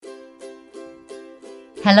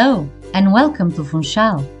Hello and welcome to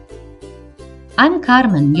Funchal. I'm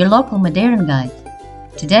Carmen, your local Madeiran guide.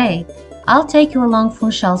 Today, I'll take you along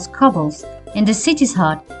Funchal's cobbles in the city's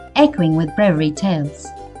heart, echoing with bravery tales.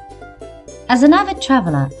 As an avid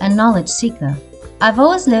traveler and knowledge seeker, I've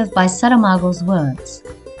always lived by Saramago's words.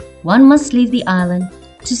 One must leave the island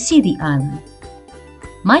to see the island.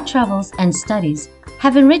 My travels and studies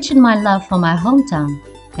have enriched my love for my hometown,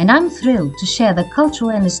 and I'm thrilled to share the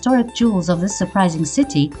cultural and historic jewels of this surprising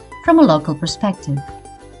city from a local perspective.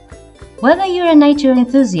 Whether you're a nature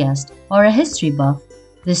enthusiast or a history buff,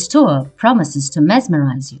 this tour promises to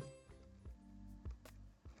mesmerize you.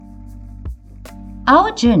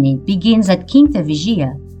 Our journey begins at Quinta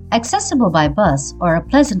Vigia, accessible by bus or a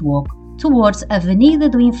pleasant walk towards Avenida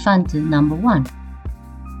do Infante No. 1.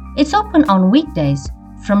 It's open on weekdays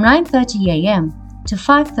from 9:30 a.m. to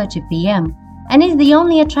 5:30 p.m. and is the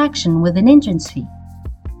only attraction with an entrance fee.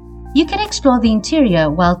 You can explore the interior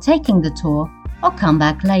while taking the tour or come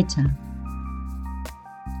back later.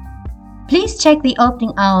 Please check the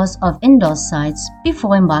opening hours of indoor sites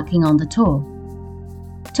before embarking on the tour.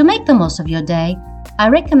 To make the most of your day, I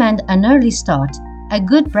recommend an early start, a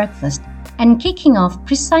good breakfast, and kicking off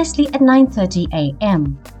precisely at 9:30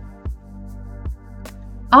 a.m.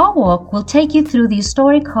 Our walk will take you through the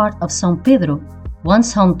historic heart of São Pedro,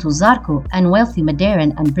 once home to Zarco and wealthy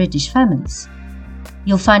Madeiran and British families.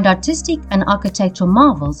 You'll find artistic and architectural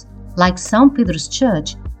marvels like São Pedro's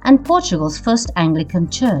Church and Portugal's first Anglican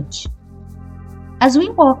church. As we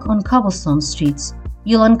walk on cobblestone streets,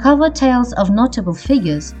 you'll uncover tales of notable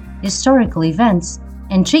figures, historical events,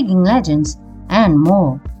 intriguing legends, and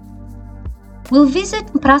more. We'll visit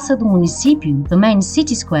Praça do Município, the main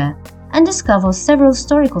city square, and discover several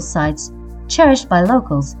historical sites cherished by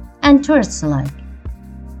locals and tourists alike.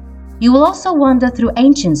 You will also wander through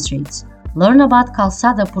ancient streets, learn about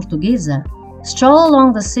Calçada Portuguesa, stroll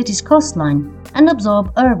along the city's coastline, and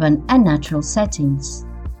absorb urban and natural settings.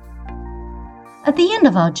 At the end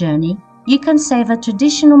of our journey, you can savor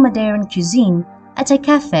traditional Madeiran cuisine at a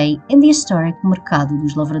cafe in the historic Mercado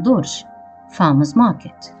dos Lavradores, Farmers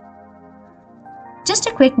Market. Just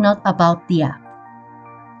a quick note about the app.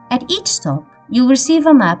 At each stop, you'll receive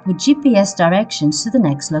a map with GPS directions to the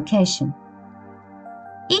next location.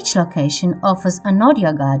 Each location offers an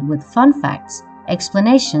audio guide with fun facts,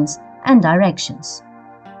 explanations, and directions.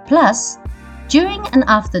 Plus, during and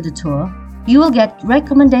after the tour, you will get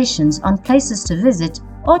recommendations on places to visit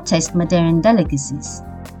or taste Madeiran delicacies.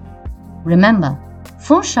 Remember,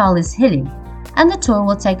 Funchal is hilly, and the tour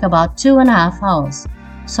will take about 2.5 hours,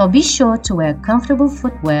 so be sure to wear comfortable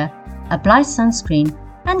footwear, apply sunscreen,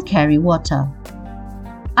 and carry water.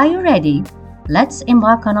 Are you ready? Let's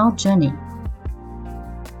embark on our journey.